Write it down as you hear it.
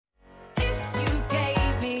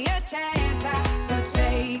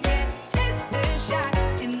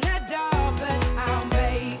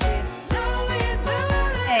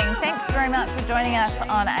us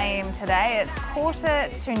on AM today. It's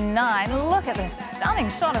 8:45. Look at this stunning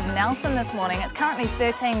shot of Nelson this morning. It's currently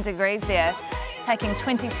 13 degrees there, taking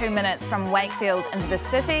 22 minutes from Wakefield into the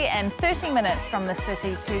city and 30 minutes from the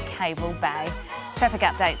city to Cable Bay. Traffic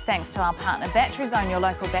updates thanks to our partner Battery Zone, your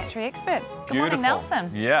local battery expert. Good morning,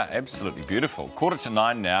 Nelson. Yeah, absolutely beautiful.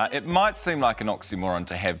 8:45 now. It might seem like an oxymoron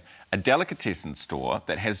to have a delicatessen store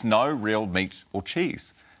that has no real meat or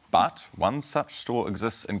cheese, but one such store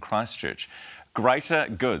exists in Christchurch. Grater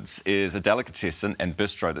Goods is a delicatessen and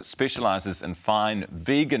bistro that specialises in fine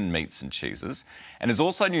vegan meats and cheeses and is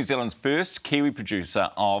also New Zealand's first Kiwi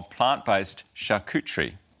producer of plant-based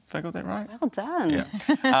charcuterie. Have I got that right? Well done.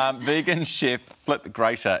 Yeah. Vegan chef Flip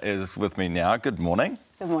Grater is with me now. Good morning.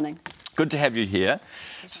 Good morning. Good to have you here.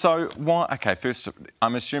 So, okay, first,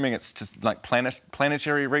 I'm assuming it's just like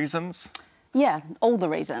planetary reasons? Yeah, all the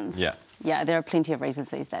reasons. Yeah. Yeah, there are plenty of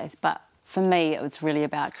reasons these days. But for me, it's really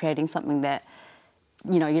about creating something that,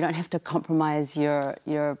 you know, you don't have to compromise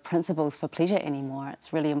your principles for pleasure anymore.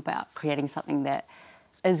 It's really about creating something that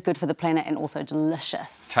is good for the planet and also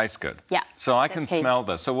delicious. Tastes good. Yeah. So I can smell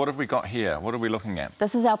this. So what have we got here? What are we looking at?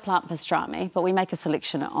 This is our plant pastrami, but we make a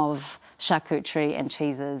selection of charcuterie and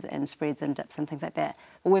cheeses and spreads and dips and things like that.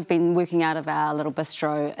 We've been working out of our little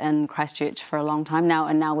bistro in Christchurch for a long time now,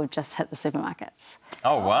 and now we've just hit the supermarkets.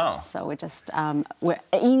 Oh, wow. So we're just,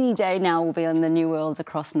 any day now we'll be in the New Worlds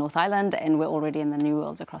across North Island, and we're already in the New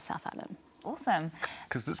Worlds across South Island. Awesome.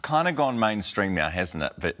 Because it's kind of gone mainstream now, hasn't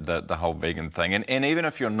it, the whole vegan thing? And even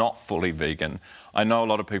if you're not fully vegan, I know a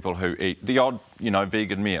lot of people who eat the odd,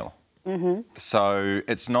 vegan meal. Mm-hmm. So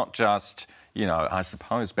it's not just, I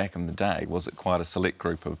suppose back in the day, was it quite a select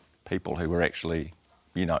group of people who were actually,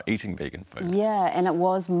 eating vegan food? Yeah, and it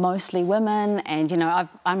was mostly women, and,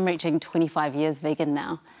 I'm reaching 25 years vegan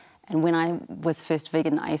now. And when I was first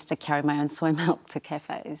vegan, I used to carry my own soy milk to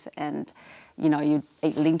cafes and, you'd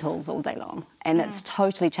eat lentils all day long. And it's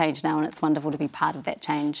totally changed now, and it's wonderful to be part of that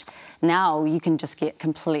change. Now you can just get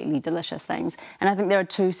completely delicious things. And I think there are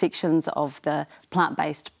two sections of the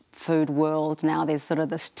plant-based food world now. There's sort of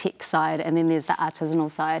this tech side, and then there's the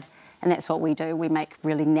artisanal side. And that's what we do. We make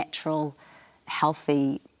really natural,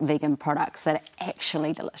 healthy vegan products that are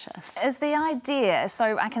actually delicious. Is the idea,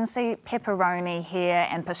 so I can see pepperoni here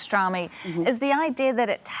and pastrami, is the idea that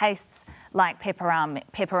it tastes like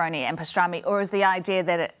pepperoni and pastrami, or is the idea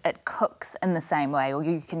that it cooks in the same way, or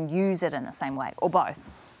you can use it in the same way, or both?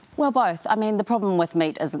 Well, both. I mean, the problem with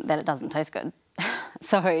meat isn't that it doesn't taste good.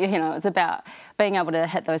 So, it's about being able to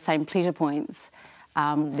hit those same pleasure points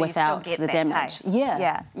so without the damage. Taste.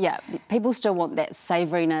 Yeah. People still want that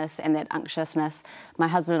savouriness and that unctuousness. My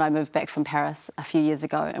husband and I moved back from Paris a few years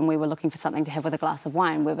ago, and we were looking for something to have with a glass of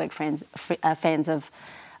wine. We're big fans of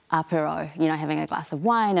apéro, having a glass of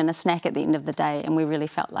wine and a snack at the end of the day, and we really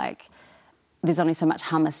felt like there's only so much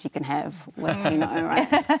hummus you can have with Pinot,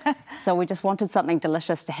 right? So we just wanted something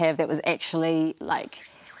delicious to have that was actually like,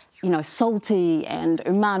 salty and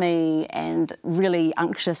umami and really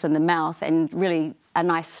unctuous in the mouth and really a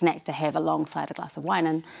nice snack to have alongside a glass of wine.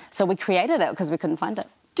 And so we created it because we couldn't find it.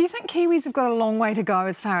 Do you think Kiwis have got a long way to go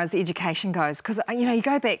as far as education goes? Because, you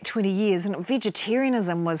go back 20 years and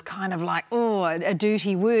vegetarianism was kind of like, a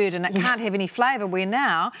dirty word and it can't have any flavour, where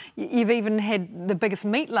now you've even had the biggest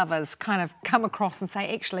meat lovers kind of come across and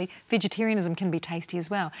say, actually, vegetarianism can be tasty as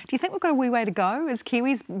well. Do you think we've got a wee way to go as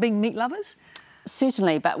Kiwis being meat lovers?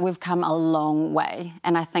 Certainly, but we've come a long way,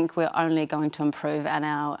 and I think we're only going to improve in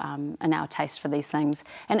our taste for these things.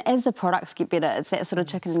 And as the products get better, it's that sort of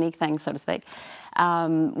chicken and egg thing, so to speak,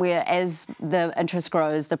 where as the interest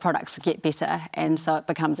grows, the products get better, and so it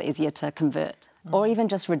becomes easier to convert or even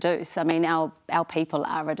just reduce. I mean, our people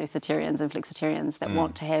are reducitarians and flexitarians that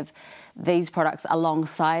want to have these products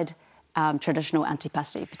alongside traditional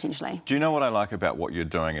antipasti, potentially. Do you know what I like about what you're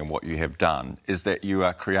doing and what you have done is that you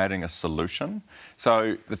are creating a solution?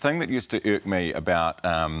 So the thing that used to irk me about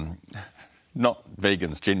not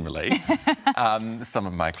vegans generally, some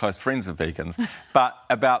of my close friends are vegans, but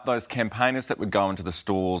about those campaigners that would go into the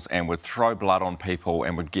stores and would throw blood on people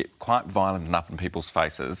and would get quite violent and up in people's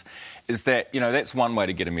faces, is that, that's one way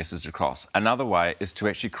to get a message across. Another way is to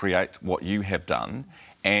actually create what you have done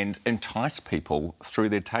and entice people through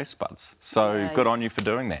their taste buds. So good on you for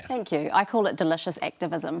doing that. Thank you. I call it delicious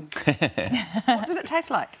activism. What did it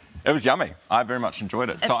taste like? It was yummy. I very much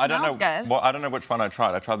enjoyed it. It I don't know. good. Well, I don't know which one I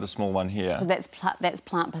tried. I tried the small one here. So that's plant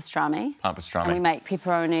pastrami. Plant pastrami. And we make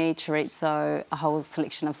pepperoni, chorizo, a whole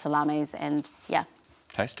selection of salamis, and yeah.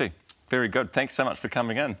 Tasty. Very good. Thanks so much for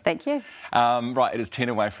coming in. Thank you. Right, it is 10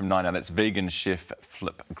 away from 9 now. That's vegan chef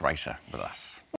Flip Grater with us.